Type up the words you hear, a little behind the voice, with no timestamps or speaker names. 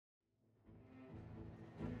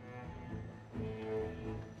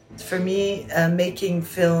For me, making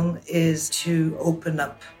film is to open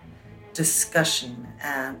up discussion,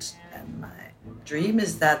 and my dream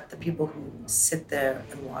is that the people who sit there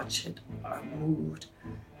and watch it are moved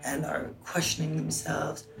and are questioning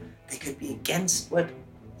themselves. They could be against what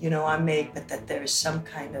I make, but that there is some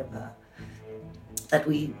kind of that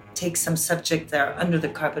we take some subject that are under the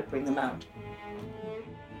carpet, bring them out.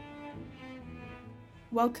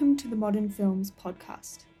 Welcome to the Modern Films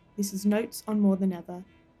podcast. This is Notes on More Than Ever,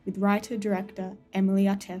 with writer-director Emily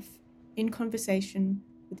Atef in conversation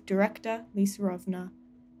with director Lisa Rovner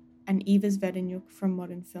and Eva Zvedenyuk from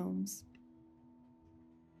Modern Films.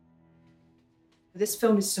 This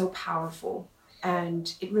film is so powerful,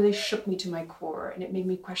 and it really shook me to my core, and it made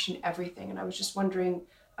me question everything. And I was just wondering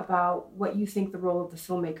about what you think the role of the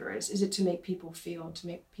filmmaker is. Is it to make people feel, to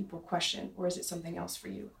make people question, or is it something else for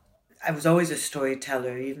you? I was always a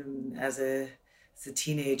storyteller, even as a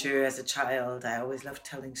teenager, as a child. I always loved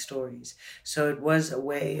telling stories. So it was a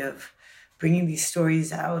way of bringing these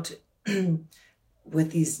stories out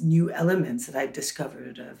with these new elements that I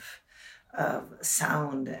discovered of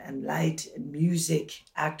sound and light and music,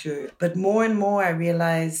 actor. But more and more I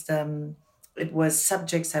realized it was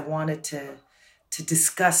subjects I wanted to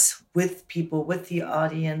discuss with people, with the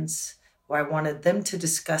audience, where I wanted them to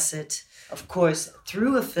discuss it. Of course,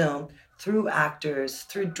 through a film, through actors,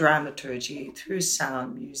 through dramaturgy, through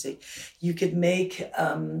sound, music, you could make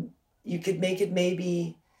it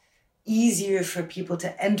maybe easier for people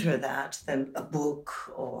to enter that than a book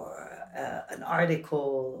or an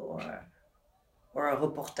article or a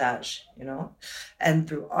reportage, And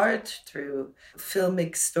through art, through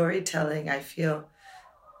filmic storytelling,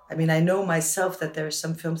 I know myself that there are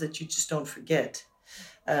some films that you just don't forget.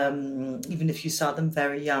 Even if you saw them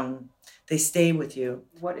very young, they stay with you.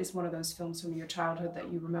 What is one of those films from your childhood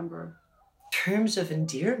that you remember? Terms of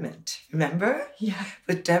Endearment, remember? Yeah.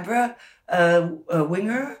 With Deborah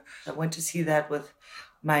Winger. I went to see that with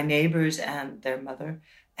my neighbors and their mother.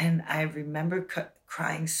 And I remember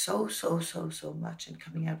crying so much and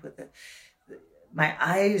coming out with my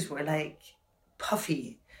eyes were like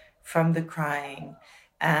puffy from the crying.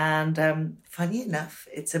 And funny enough,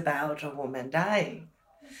 it's about a woman dying.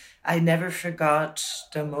 I never forgot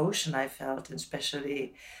the emotion I felt,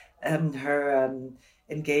 especially her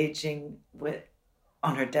engaging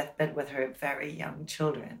on her deathbed with her very young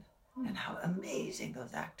children, and how amazing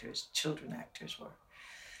those children actors were.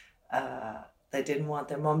 They didn't want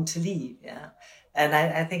their mom to leave, yeah. And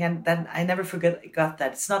I think I never got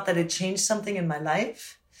that. It's not that it changed something in my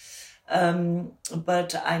life,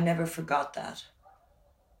 but I never forgot that.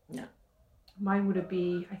 Yeah. Mine would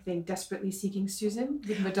be, I think, Desperately Seeking Susan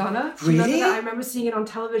with Madonna. Really? I remember seeing it on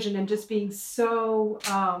television and just being so,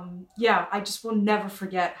 I just will never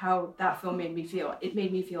forget how that film made me feel. It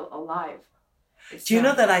made me feel alive. Do you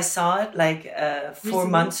know that I saw it 4 recently?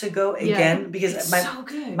 months ago again? Because it's so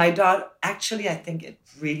good. My daughter, actually, I think it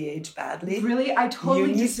really aged badly. Really? I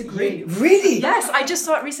totally disagree. Really? Yes, I just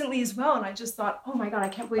saw it recently as well, and I just thought, oh my God, I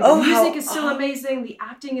can't believe the music is still amazing. The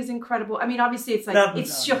acting is incredible. I mean, obviously, it's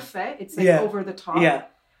it's surfait. It's over the top. Yeah.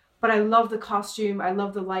 But I love the costume. I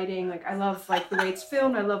love the lighting. I love the way it's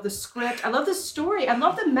filmed. I love the script. I love the story. I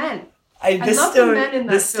love the men. I love the men in that film.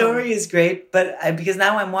 The story is great, but because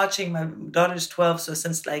now I'm watching, my daughter's 12, so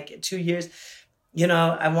since 2 years,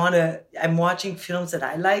 I'm watching films that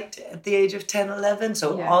I liked at the age of 10, 11.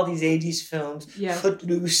 So all these 80s films,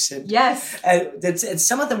 Footloose, and and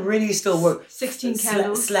some of them really still work. 16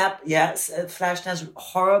 Candles. Flashdance,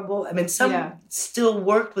 horrible. I mean, some still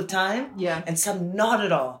worked with time, and some not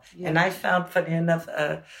at all. Yeah. And I found, funny enough,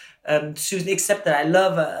 Susan, except that I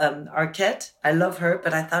love Arquette. I love her,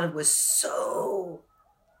 but I thought it was so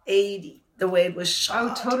 80, the way it was shot.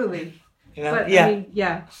 Oh, totally. But,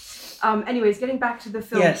 anyways, getting back to the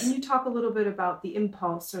film, yes. Can you talk a little bit about the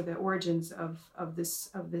impulse or the origins of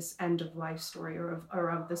this end of life story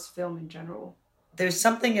or of this film in general? There's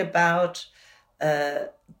something about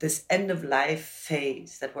this end of life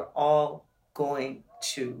phase that we're all going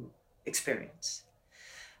to experience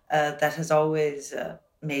that has always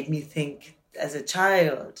made me think as a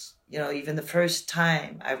child, even the first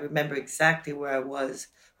time, I remember exactly where I was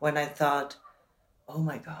when I thought, oh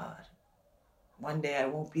my God, one day I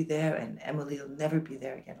won't be there and Emily will never be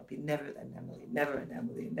there again. It'll be never an Emily, never an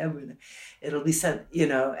Emily, never an, it'll be some,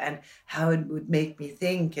 and how it would make me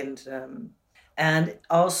think. And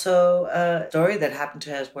also a story that happened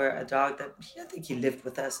to us where a dog that, I think he lived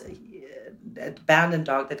with us, an abandoned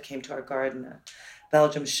dog that came to our garden,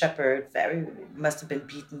 Belgian Shepherd, must have been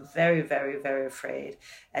beaten, very, very, very afraid,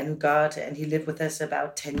 and he lived with us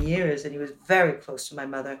about 10 years, and he was very close to my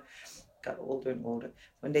mother, got older and older.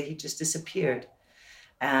 One day he just disappeared.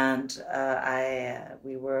 And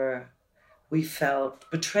we felt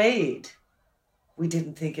betrayed. We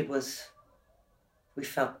didn't think we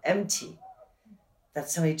felt empty. That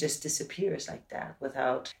somebody just disappears like that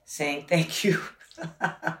without saying thank you,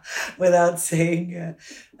 without saying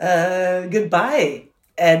goodbye.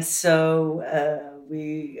 And so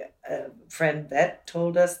friend Bet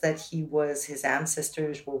told us that his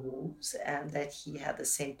ancestors were wolves and that he had the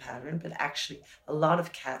same pattern, but actually a lot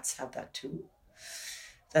of cats have that too.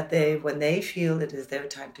 That when they feel it is their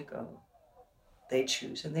time to go, they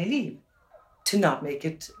choose and they leave. To not make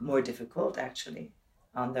it more difficult, actually,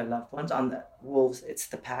 on their loved ones. On the wolves, it's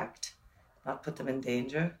the pact, not put them in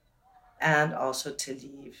danger, and also to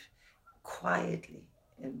leave quietly,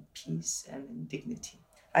 in peace and in dignity.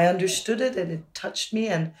 I understood it and it touched me,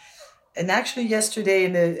 and actually yesterday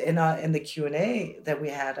in the Q&A that we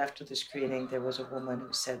had after the screening, there was a woman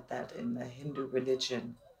who said that in the Hindu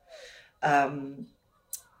religion,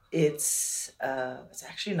 it's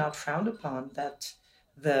actually not frowned upon that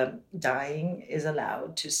the dying is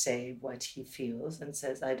allowed to say what he feels and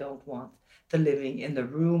says, I don't want the living in the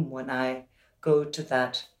room when I go to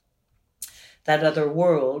that other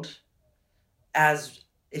world, as,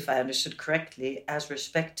 if I understood correctly, as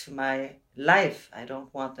respect to my life. I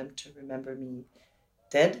don't want them to remember me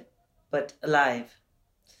dead, but alive.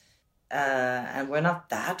 And we're not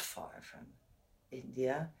that far from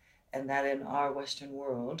India, and that in our Western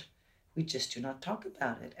world, we just do not talk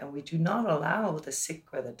about it. And we do not allow the sick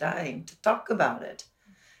or the dying to talk about it.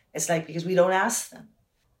 It's like, because we don't ask them.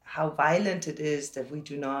 How violent it is that we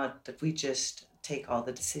just take all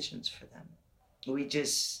the decisions for them. We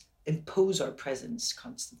just impose our presence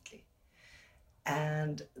constantly.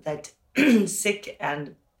 And that sick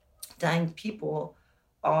and dying people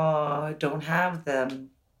don't have the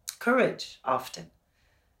courage often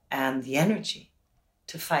and the energy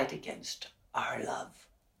to fight against our love,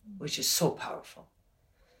 which is so powerful,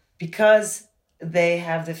 because they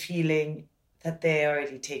have the feeling that they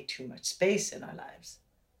already take too much space in our lives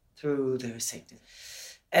through their sickness.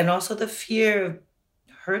 And also the fear of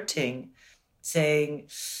hurting, saying,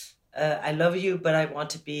 I love you, but I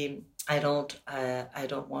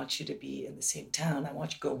don't want you to be in the same town. I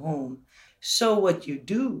want you to go home. So what you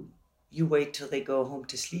do, you wait till they go home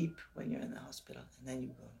to sleep when you're in the hospital, and then you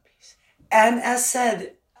go in peace. And as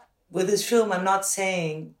said, with this film, I'm not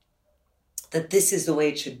saying that this is the way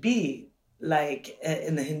it should be, like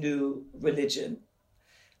in the Hindu religion.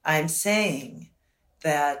 I'm saying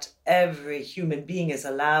that every human being is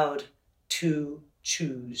allowed to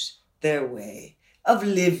choose their way of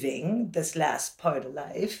living this last part of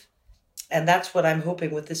life. And that's what I'm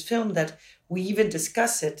hoping with this film, that we even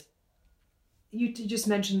discuss it. You just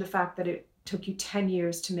mentioned the fact that it took you 10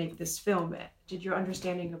 years to make this film. Did your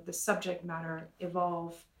understanding of the subject matter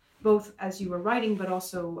evolve, both as you were writing, but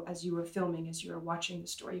also as you were filming, as you were watching the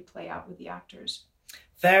story play out with the actors?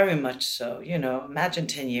 Very much so. Imagine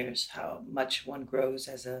 10 years, how much one grows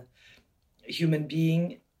as a human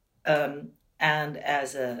being, and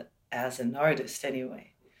as an artist anyway.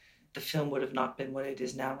 The film would have not been what it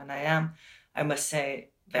is now, and I am, I must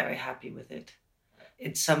say, very happy with it.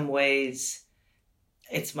 In some ways,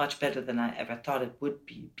 it's much better than I ever thought it would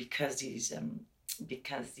be, because these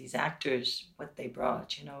actors, what they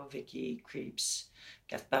brought, Vicky Krieps,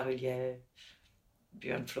 Gaspard Ulliel,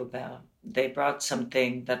 Björn Flaubert, they brought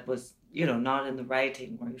something that was, not in the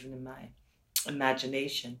writing or even in my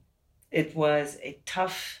imagination. It was a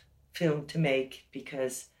tough film to make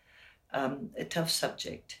because a tough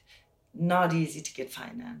subject, not easy to get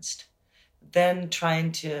financed. Then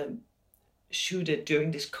trying to shoot it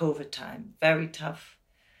during this COVID time, very tough.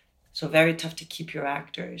 So very tough to keep your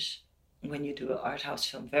actors when you do an art house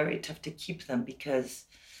film, very tough to keep them, because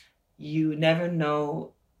you never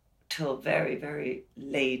know till very, very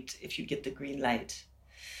late if you get the green light,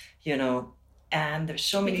 and there's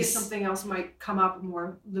so many... Because something else might come up, a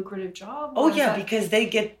more lucrative job? Oh yeah, because they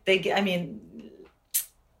get, I mean,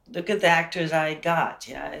 look at the actors I got.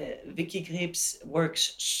 Yeah, Vicky Krieps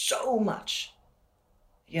works so much,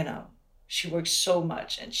 she works so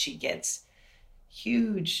much, and she gets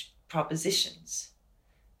huge propositions,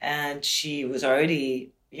 and she was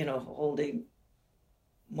already, holding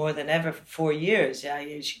more than ever for 4 years. Yeah,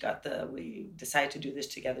 we decided to do this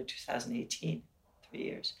together 2018, 3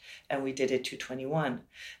 years, and we did it 2021.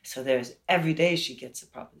 So every day she gets a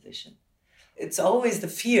proposition. It's always the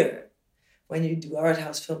fear when you do art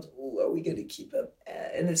house films. Oh, are we going to keep up?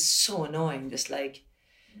 And it's so annoying. Just like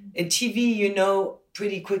in TV,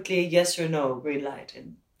 pretty quickly, yes or no, green light.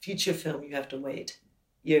 In feature film, you have to wait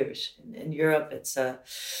years. In Europe, it's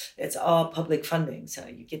all public funding. So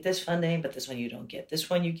you get this funding, but this one you don't get.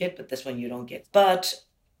 This one you get, but this one you don't get. But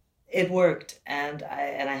it worked, and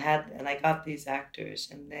I got these actors,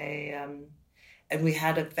 and they and we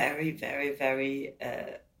had a very, very, very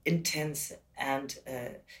intense and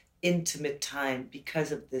intimate time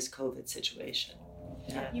because of this COVID situation.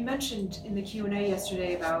 Yeah. You mentioned in the Q&A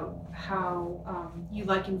yesterday about how you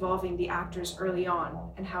like involving the actors early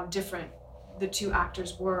on and how different the two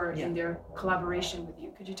actors were in their collaboration with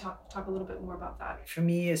you. Could you talk a little bit more about that? For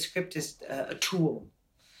me, a script is a tool.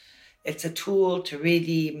 It's a tool to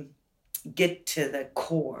really get to the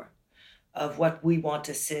core of what we want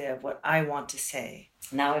to say, of what I want to say.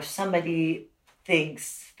 Now, if somebody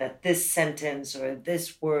thinks that this sentence or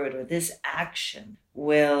this word or this action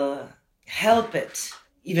will help it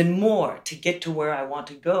even more to get to where I want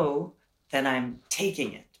to go, then I'm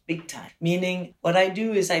taking it big time. Meaning what I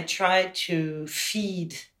do is I try to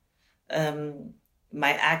feed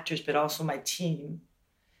my actors, but also my team,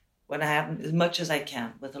 when I have as much as I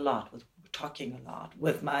can, with talking a lot,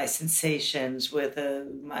 with my sensations, with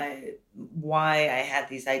my why I had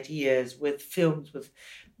these ideas, with films, with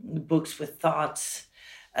books, with thoughts.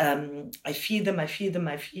 I feed them,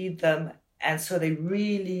 and so they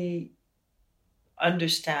really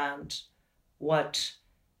understand what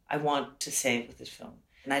I want to say with this film.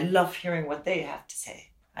 And I love hearing what they have to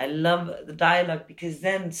say. I love the dialogue, because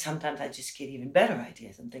then sometimes I just get even better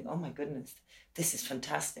ideas and think, oh my goodness, this is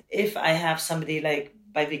fantastic. If I have somebody like,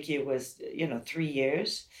 by Vicky, it was, 3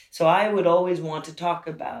 years. So I would always want to talk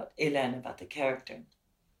about Hélène, about the character,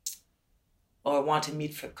 or want to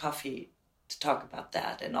meet for coffee to talk about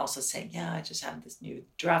that. And also saying, yeah, I just have this new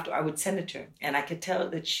draft. Or I would send it to her. And I could tell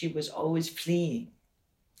that she was always fleeing.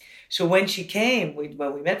 So when she came, when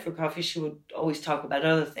we met for coffee, she would always talk about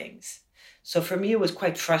other things. So for me, it was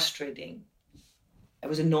quite frustrating. It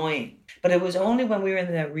was annoying. But it was only when we were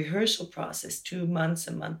in the rehearsal process, 2 months,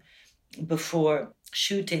 a month before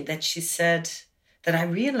shooting, that she said that I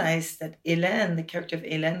realized that Hélène, the character of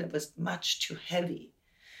Hélène, was much too heavy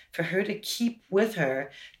for her to keep with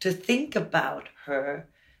her, to think about her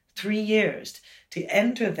 3 years, to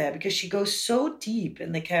enter there, because she goes so deep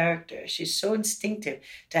in the character. She's so instinctive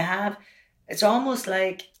to have. It's almost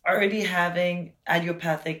like already having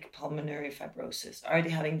idiopathic pulmonary fibrosis, already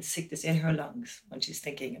having the sickness in her lungs when she's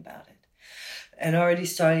thinking about it, and already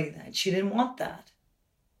starting that. She didn't want that.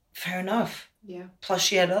 Fair enough. Yeah. Plus,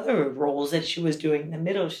 she had other roles that she was doing in the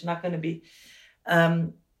middle. She's not going to be.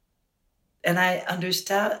 And I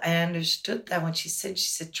understood that when she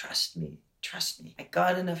said, trust me. I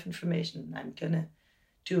got enough information. I'm going to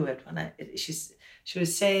do it. She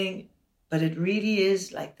was saying, but it really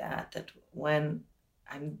is like that when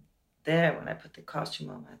I'm there, when I put the costume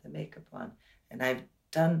on, I have the makeup on, and I've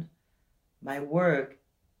done my work,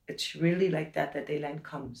 it's really like that Hélène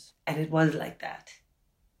comes. And it was like that.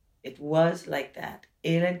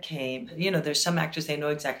 Hélène came. There's some actors, they know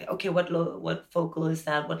exactly, okay, what focal is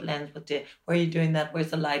that? What lens? Where are you doing that?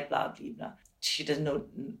 Where's the light? Blah, blah, blah. She doesn't know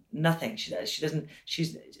nothing. She doesn't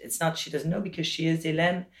know, because she is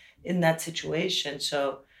Hélène in that situation.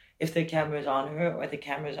 So if the camera is on her, or the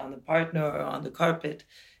camera is on the partner, or on the carpet,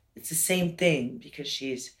 it's the same thing,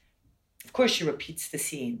 because of course she repeats the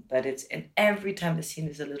scene, and every time the scene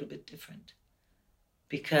is a little bit different,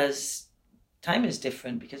 because time is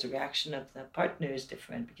different, because the reaction of the partner is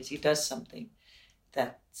different, because he does something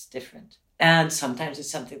that's different. And sometimes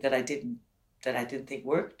it's something that I didn't think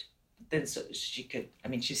worked. Then so she could,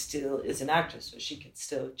 she still is an actress, so she could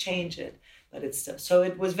still change it, but it's still, so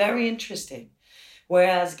it was very interesting.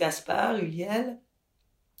 Whereas Gaspard Ulliel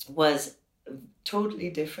was totally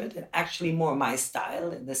different, and actually more my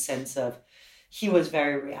style, in the sense of he was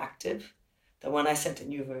very reactive. That when I sent a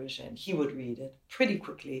new version, he would read it pretty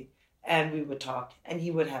quickly, and we would talk, and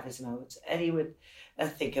he would have his notes, and he would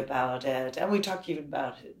think about it, and we talked even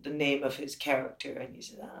about the name of his character, and he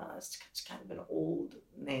said, it's kind of an old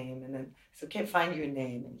name, and then I said, okay, find your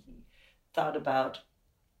name, and he thought about,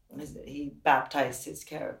 he baptized his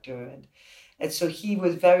character, and so he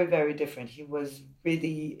was very, very different. He was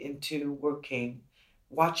really into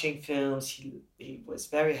watching films. He was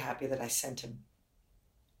very happy that I sent him.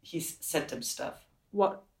 He sent him stuff.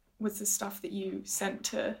 What was the stuff that you sent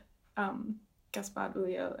to Gaspard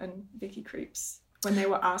Ulliel and Vicky Krieps when they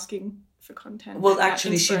were asking for content? Well,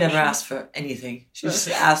 actually, she never asked for anything. She just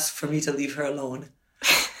asked for me to leave her alone.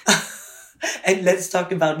 And let's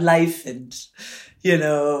talk about life and,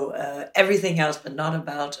 everything else, but not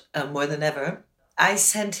about More Than Ever. I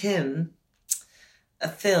sent him a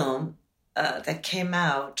film that came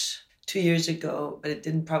out 2 years ago, but it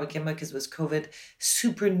didn't probably come out because it was COVID.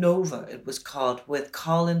 Supernova, it was called, with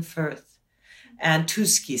Colin Firth and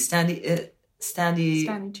Tucci, Stanley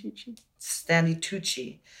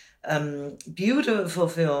Tucci. Beautiful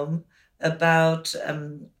film about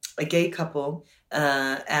a gay couple,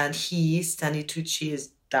 and Stanley Tucci,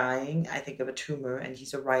 is dying, I think, of a tumor, and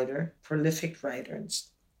he's a writer, prolific writer, and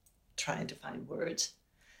trying to find words.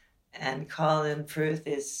 And Colin Firth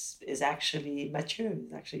is actually Mathieu,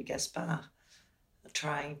 is actually Gaspard,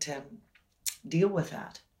 trying to deal with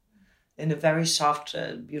that in a very soft,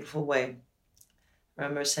 beautiful way. I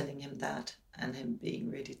remember sending him that and him being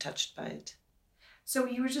really touched by it. So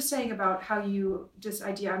you were just saying about how this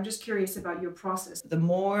idea, I'm just curious about your process. The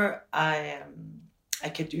more I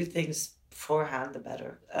could do things beforehand, the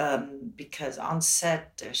better. Because on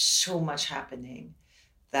set, there's so much happening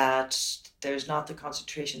that there's not the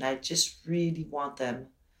concentration. I just really want them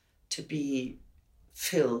to be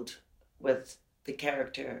filled with the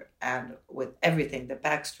character and with everything, the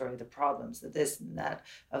backstory, the problems, the this and that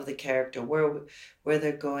of the character, where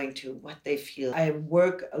they're going to, what they feel. I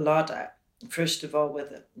work a lot, first of all, with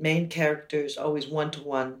the main characters, always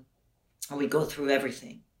one-to-one, and we go through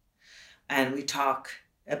everything. And we talk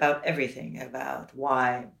about everything, about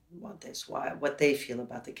why we want this, what they feel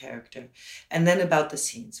about the character. And then about the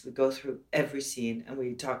scenes. We go through every scene and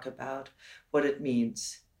we talk about what it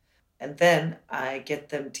means. And then I get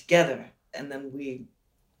them together, and then we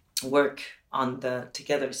work on the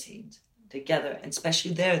together scenes together. And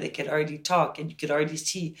especially there, they could already talk, and you could already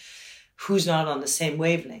see who's not on the same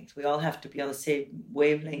wavelength. We all have to be on the same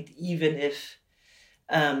wavelength, even if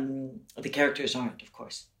the characters aren't, of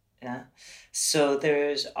course. Yeah. So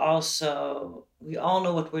there's also, we all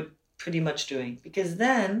know what we're pretty much doing, because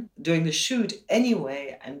then during the shoot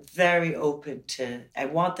anyway, I'm very open to, I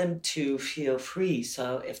want them to feel free.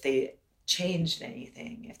 So if they changed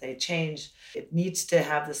anything, it needs to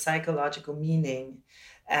have the psychological meaning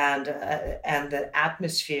and the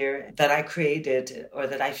atmosphere that I created or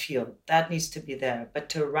that I feel, that needs to be there. But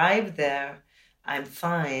to arrive there, I'm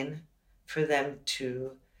fine for them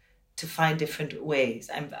to find different ways.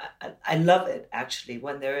 I love it, actually,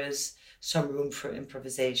 when there is some room for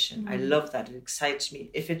improvisation. I love that. It excites me.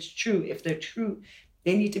 If it's true, if they're true,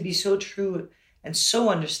 they need to be so true and so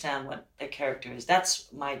understand what their character is.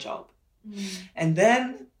 That's my job. And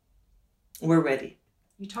then we're ready.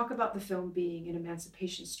 You talk about the film being an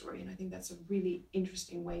emancipation story, and I think that's a really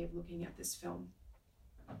interesting way of looking at this film.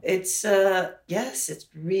 It's yes, it's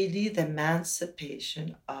really the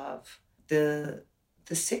emancipation of the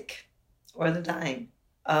sick or the dying,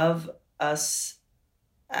 of us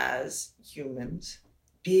as humans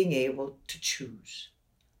being able to choose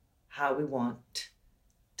how we want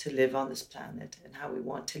to live on this planet and how we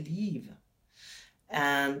want to leave.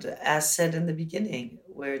 And as said in the beginning,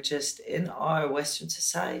 we're just in our Western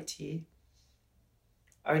society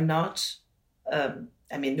are not,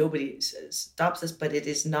 nobody stops us, but it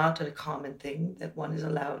is not a common thing that one is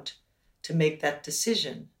allowed to make that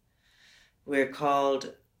decision. We're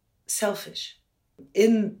called selfish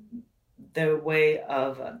in the way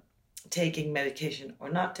of taking medication or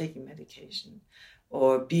not taking medication,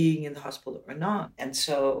 or being in the hospital or not. And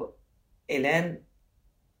so Hélène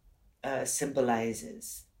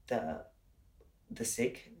symbolizes the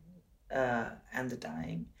sick and the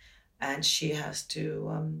dying, and she has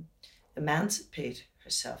to emancipate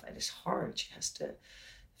herself. And it's hard. She has to,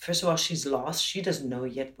 first of all, she's lost. She doesn't know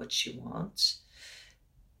yet what she wants,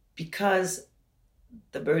 because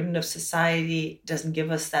the burden of society doesn't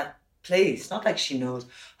give us that place. Not like she knows,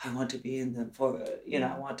 I want to be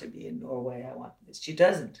I want to be in Norway, I want this. She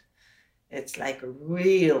doesn't. It's like a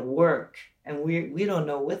real work, and we don't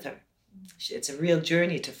know with her. It's a real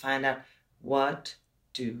journey to find out, what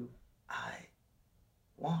do I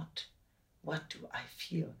want? What do I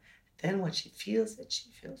feel? Then when she feels it, she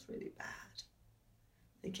feels really bad.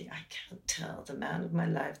 Thinking, I can't tell the man of my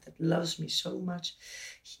life that loves me so much,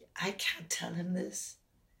 I can't tell him this.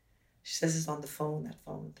 She says it's on the phone, that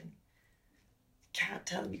phone thing. Can't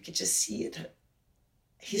tell him, you can just see it.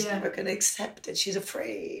 He's never going to accept it. She's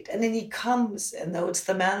afraid. And then he comes, and though it's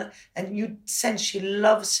the man, and you sense she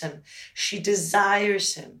loves him, she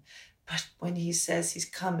desires him. But when he says he's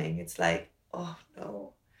coming, it's like, oh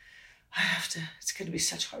no, it's going to be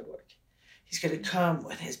such hard work. He's going to come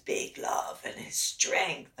with his big love and his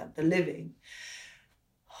strength of the living.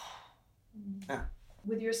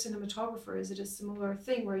 With your cinematographer, is it a similar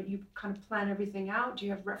thing where you kind of plan everything out? Do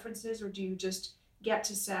you have references, or do you just get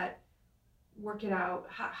to set, work it out?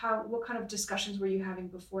 What kind of discussions were you having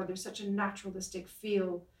before? There's such a naturalistic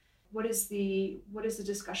feel. What is the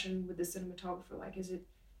discussion with the cinematographer like?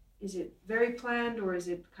 Is it very planned, or is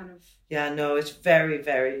it kind of... Yeah, no, it's very,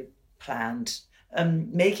 very planned.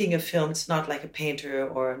 Making a film, it's not like a painter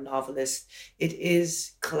or a novelist. It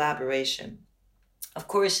is collaboration. Of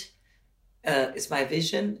course, it's my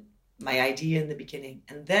vision, my idea in the beginning.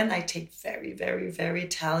 And then I take very, very, very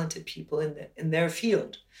talented people in their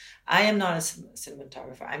field. I am not a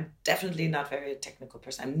cinematographer. I'm definitely not very a technical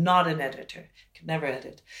person. I'm not an editor. Could never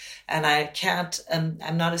edit. And I can't,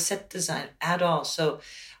 I'm not a set designer at all. So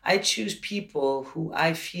I choose people who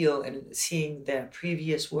I feel, and seeing their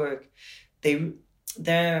previous work, they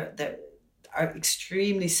are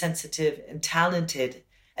extremely sensitive and talented.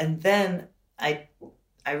 And then I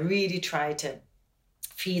really try to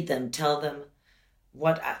feed them, tell them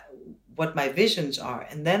what my visions are,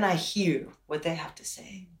 and then I hear what they have to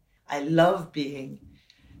say. I love being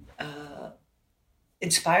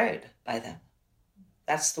inspired by them.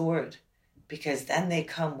 That's the word, because then they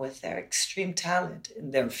come with their extreme talent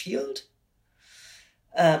in their field,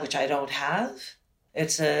 which I don't have.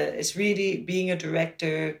 It's really being a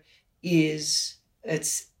director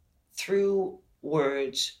it's through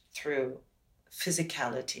words, through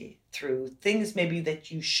physicality, through things maybe that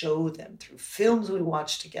you show them, through films we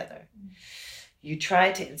watch together. You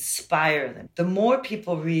try to inspire them. The more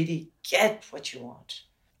people really get what you want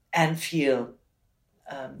and feel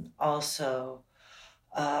also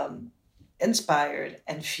inspired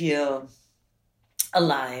and feel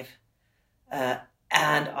alive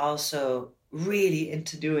and also really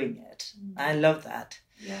into doing it. I love that.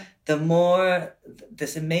 Yeah. The more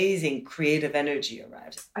this amazing creative energy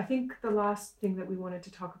arrives. I think the last thing that we wanted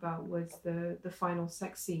to talk about was the final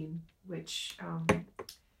sex scene, which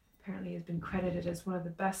apparently has been credited as one of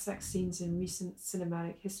the best sex scenes in recent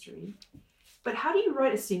cinematic history. But how do you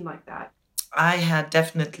write a scene like that? I had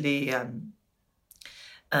definitely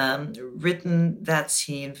written that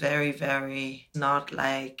scene very, very not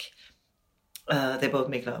like they both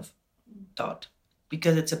make love,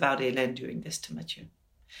 because it's about Hélène doing this to Mathieu.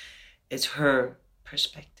 It's her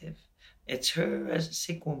perspective. It's her as a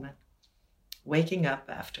sick woman waking up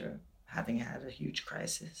after having had a huge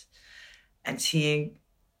crisis and seeing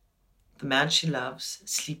the man she loves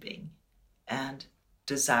sleeping and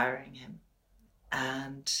desiring him.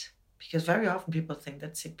 And because very often people think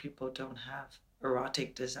that sick people don't have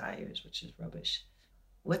erotic desires, which is rubbish.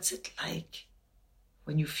 What's it like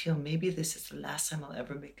when you feel maybe this is the last time I'll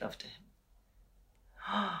ever make love to him?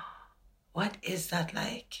 What is that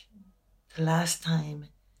like? The last time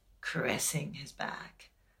caressing his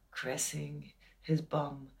back, caressing his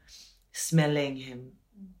bum, smelling him.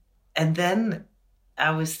 And then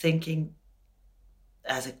I was thinking,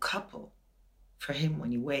 as a couple, for him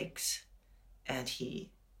when he wakes, and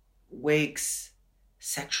he wakes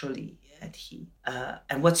sexually,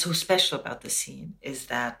 and what's so special about the scene is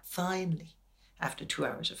that finally, after 2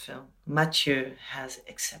 hours of film, Mathieu has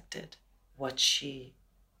accepted what she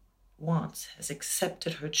wants, has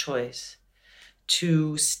accepted her choice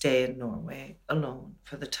to stay in Norway alone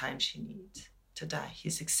for the time she needs to die.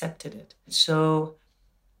 He's accepted it. So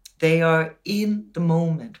they are in the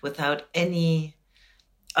moment without any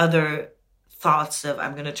other thoughts of,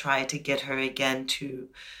 I'm going to try to get her again to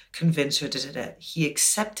convince her. He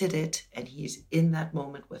accepted it, and he's in that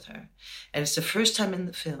moment with her. And it's the first time in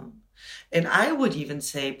the film. And I would even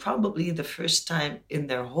say probably the first time in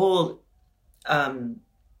their whole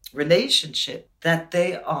relationship that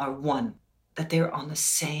they are one, that they're on the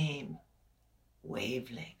same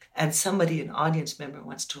wavelength. And somebody, an audience member,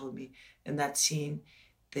 once told me in that scene,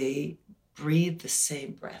 they breathe the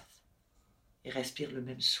same breath. Ils respirent le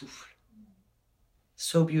même souffle.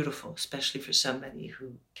 So beautiful, especially for somebody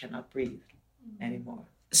who cannot breathe anymore.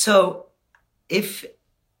 So if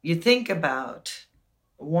you think about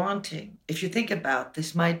wanting, if you think about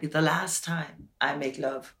this might be the last time I make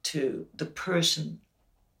love to the person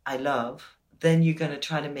I love, then you're going to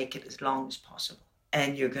try to make it as long as possible.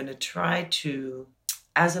 And you're going to try to,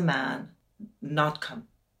 as a man, not come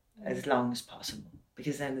as long as possible,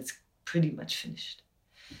 because then it's pretty much finished.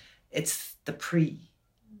 It's the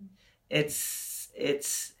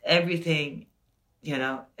it's everything,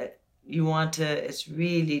 you want to, it's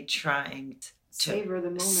really trying to savor the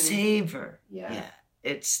moment. Savor. Yeah.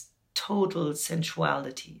 It's total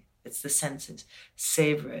sensuality. It's the senses.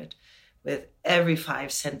 Savor it with every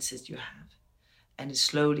 5 senses you have, and as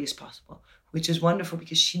slowly as possible, which is wonderful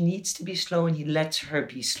because she needs to be slow, and he lets her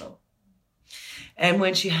be slow. And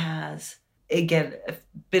when she has, again, a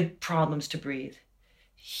bit problems to breathe,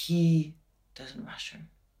 he doesn't rush her.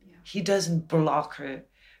 Yeah. He doesn't block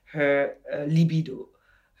her libido,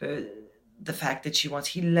 the fact that she wants.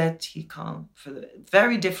 He calm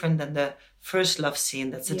very different than the first love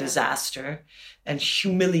scene that's a disaster and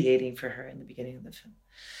humiliating for her in the beginning of the film.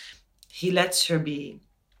 He lets her be.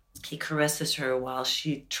 He caresses her while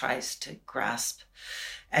she tries to grasp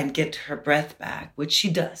and get her breath back, which she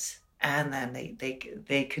does. And then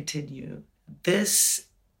they continue. This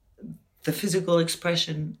the physical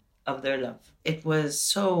expression of their love. It was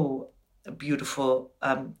so beautiful,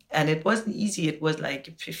 and it wasn't easy. It was like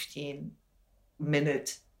a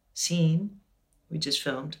 15-minute scene we just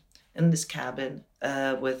filmed in this cabin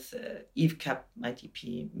with Yves Cap, my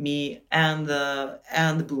DP, me, and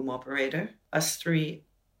the boom operator, us three,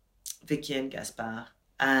 Vicky and Gaspard,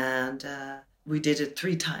 and we did it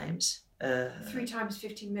 3 times. 3 times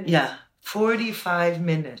 15 minutes. Yeah, 45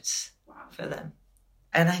 minutes. Wow. For them,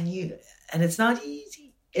 and I knew, and it's not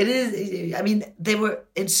easy. It is. I mean, they were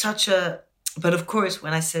in such a. But of course,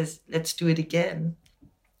 when I says let's do it again,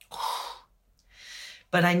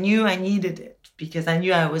 but I knew I needed it. Because I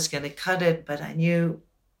knew I was going to cut it, but I knew,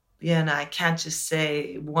 I can't just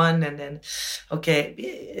say one and then,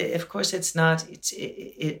 okay. Of course, it's not.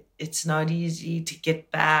 It's not easy to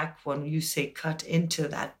get back when you say cut into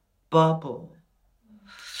that bubble.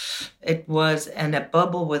 It was, and a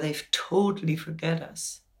bubble where they totally forget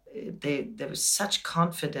us. There was such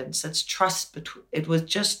confidence, such trust between. It was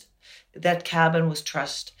just that cabin was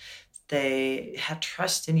trust. They had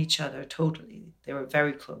trust in each other totally. They were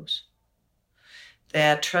very close. They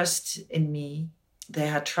had trust in me. They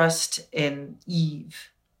had trust in Yves.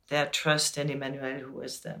 They had trust in Emmanuel, who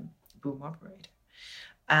was the boom operator.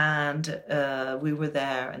 And we were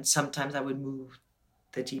there, and sometimes I would move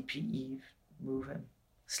the DP Yves, move him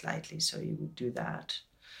slightly, so he would do that.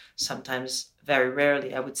 Sometimes, very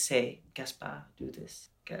rarely, I would say, Gaspard, do this.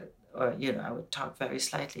 Or, I would talk very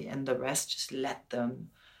slightly, and the rest just let them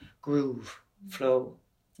groove, flow,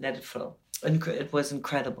 let it flow. It was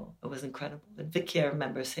incredible. It was incredible. And Vicky, I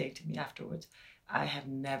remember saying to me afterwards, I have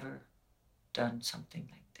never done something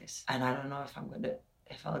like this. And I don't know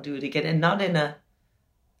if I'll do it again. And not in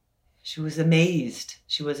she was amazed.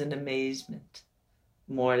 She was in amazement.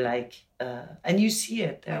 More like, and you see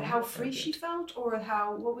it there. And how free she felt, or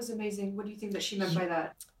what was amazing? What do you think that she meant by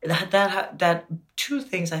that? That 2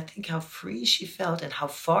 things. I think how free she felt and how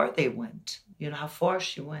far they went. How far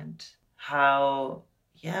she went. How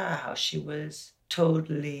she was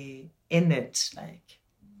totally in it,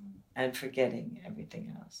 and forgetting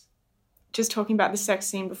everything else. Just talking about the sex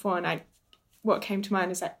scene before, and what came to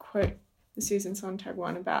mind is that quote, the Susan Sontag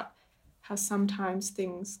one, about how sometimes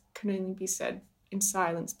things can only be said in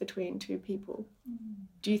silence between 2 people.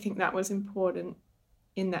 Do you think that was important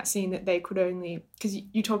in that scene, that they could only, because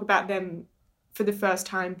you talk about them for the first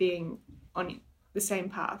time being on the same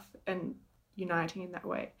path and uniting in that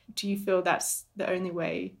way. Do you feel that's the only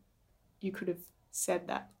way you could have said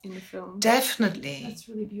that in the film? Definitely. That's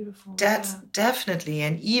really beautiful. Definitely.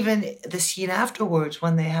 And even the scene afterwards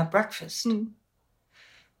when they have breakfast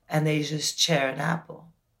and they just share an apple.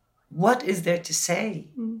 What is there to say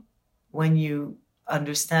when you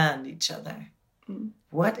understand each other?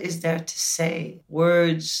 What is there to say?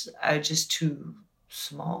 Words are just too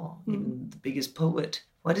small, even the biggest poet.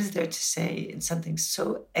 What is there to say in something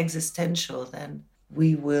so existential? Then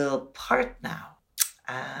we will part now,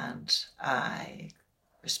 and I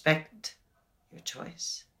respect your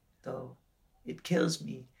choice. Though it kills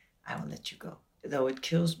me, I will let you go. Though it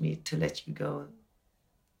kills me to let you go,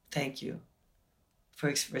 thank you for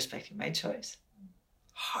respecting my choice.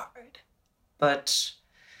 Hard, but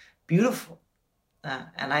beautiful.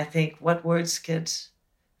 And I think what words could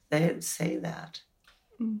they say that?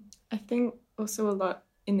 I think also a lot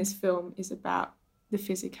in this film is about the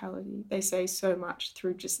physicality. They say so much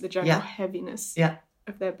through just the general heaviness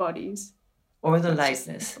of their bodies. Or the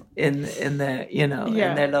lightness in their, in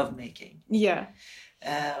their lovemaking. Yeah.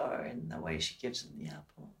 Or in the way she gives him the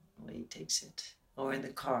apple, the way he takes it. Or in the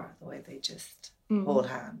car, the way they just hold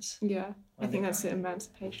hands. Yeah, I think that's the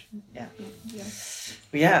emancipation.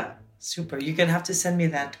 Yeah, super. You're going to have to send me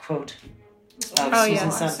that quote.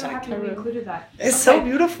 Susan Sontag. I'm so happy we included that. It's so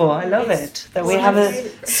beautiful. I love it. That we have a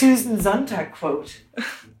Susan Sontag quote.